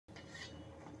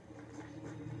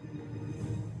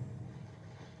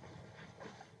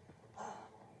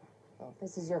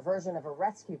This is your version of a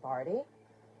rescue party.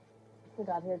 We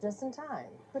got here just in time.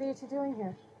 What are you two doing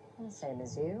here? The same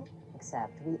as you,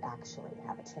 except we actually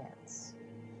have a chance.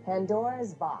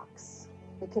 Pandora's box.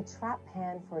 We could trap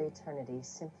Pan for eternity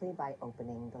simply by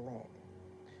opening the lid.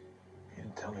 You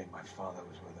didn't tell me my father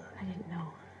was with her. I didn't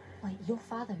know. Wait, your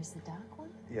father is the dark one?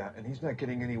 Yeah, and he's not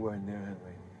getting anywhere near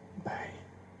Henry. Bay.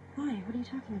 Why? What are you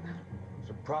talking about?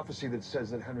 There's a prophecy that says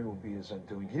that Henry will be his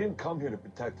undoing. He didn't come here to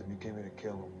protect him. He came here to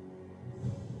kill him.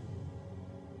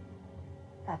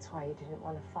 That's why you didn't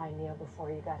want to find Neil before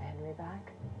you got Henry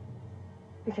back?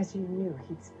 Because you knew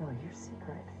he'd spill your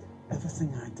secret.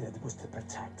 Everything I did was to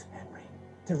protect Henry,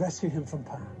 to rescue him from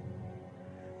Pan.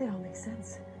 It all makes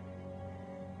sense.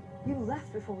 You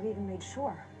left before we even made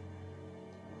sure.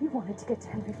 You wanted to get to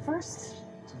Henry first.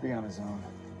 To be on his own,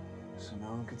 so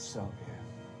no one could stop you.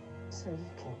 So you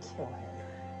can kill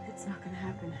him. It's not gonna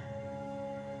happen.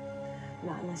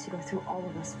 Not unless you go through all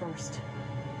of us first.